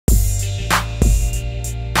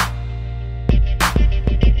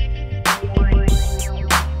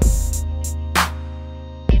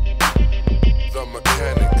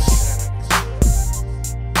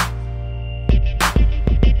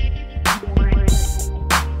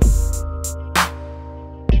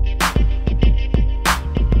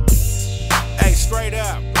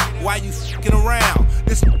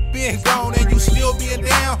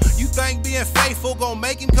think being faithful gon'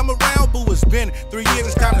 make him come around? Boo, it's been 3 years,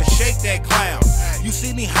 it's time to shake that clown. You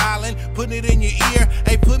see me hollering, putting it in your ear.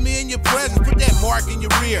 Hey, put me in your presence, put that mark in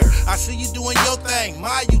your rear. I see you doing your thing,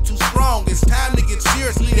 my, you too strong. It's time to get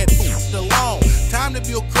serious, leave that alone. Time to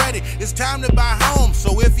build credit, it's time to buy home.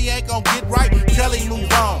 So if he ain't gon' get right, tell him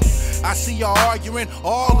move on. I see y'all arguing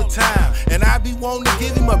all the time, and I be wanting to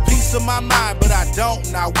give him a piece of my mind, but I don't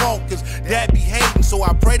and I won't, cause that be hating. So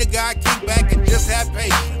I pray to God, kick back and just have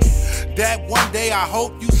patience. That one day I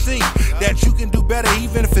hope you see that you can do better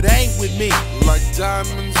even if it ain't with me. Like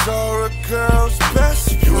diamonds are a girl's best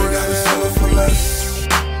friend. You ain't gotta settle for less.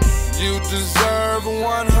 You deserve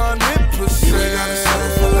 100%. You ain't gotta settle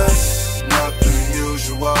for less. Nothing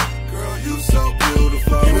usual. Girl, you so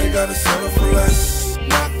beautiful. You ain't gotta settle for less.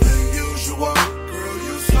 Nothing usual. Girl,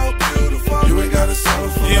 you so beautiful. You ain't gotta settle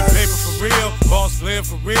for less. Yeah, paper for real, boss live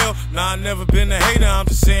for real. Nah, I never been a hater, I'm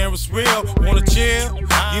just saying what's real. Wanna chill?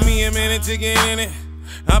 Give me a minute to get in it.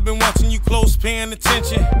 I've been watching you close, paying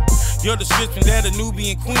attention. You're the description that a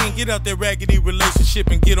Nubian queen. Get out that raggedy relationship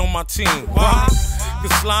and get on my team. Why?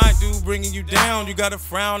 Cause slide dude bringing you down. You got a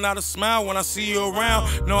frown, not a smile when I see you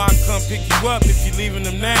around. No, I come pick you up if you leaving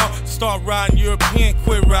them now. Start riding European,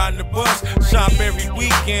 quit riding the bus. Shop every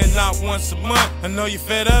weekend, not once a month. I know you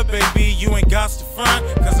fed up, baby, you ain't got to front.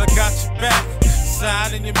 Cause I got your back.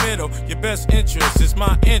 Side in your middle, your best interest is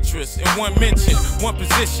my interest. In one mention, one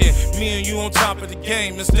position, me and you on top of the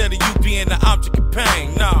game instead of you being the object of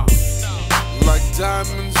pain. Nah. Like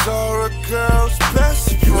diamonds are a girl's best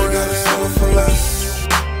friend. You ain't gotta settle for less.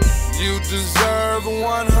 You deserve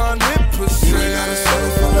 100%. You ain't gotta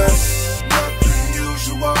settle for less. Nothing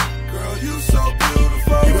usual. Girl, you so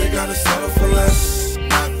beautiful. You ain't gotta settle for less.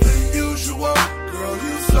 Nothing usual. Girl,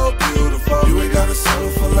 you so beautiful. You ain't gotta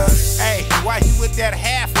settle for less. Hey, why you with that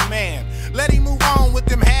half a man? Let him move on with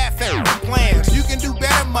them half-assed plans. You can do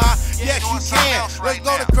better, ma. Yes, you can. Let's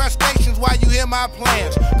go to crustaceans while you hear my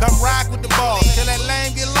plans. Come rock with the boss till that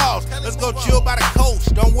lane get lost. Let's go chill by the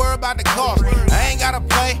coast. Don't worry about the cost. I ain't gotta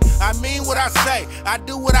play. I mean what I say. I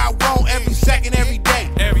do what I want every second, every day.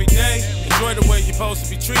 Every day, enjoy the way you're supposed to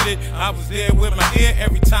be treated. I was there with my ear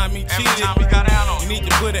every time he cheated. Every time we got out on. You need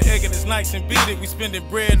to put an egg in his nights and beat it. We spending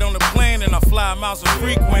bread on the plane and I fly miles of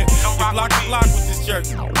frequent. You block the block with this jerk.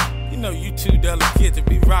 You know you too delicate to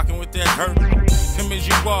be rocking with that hurt. Come as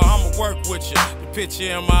you are, I'ma work with you. The picture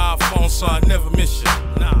in my iPhone so I never miss you.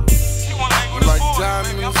 Nah. You wanna hang with like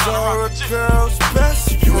diamonds are a girl's best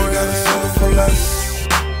friend. You ain't gotta settle for less.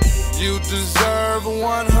 You deserve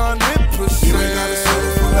 100%. You ain't gotta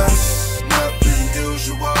settle for less. Nothing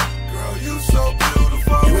usual. Girl, you so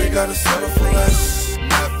beautiful. You ain't gotta settle for less.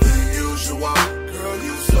 Nothing usual. Girl,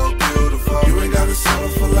 you so beautiful. You ain't gotta settle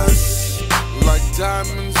for less. Like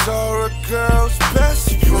diamonds are a girl's best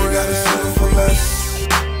friend. You ain't gotta settle for less.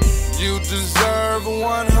 You deserve 100%.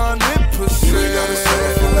 You ain't gotta settle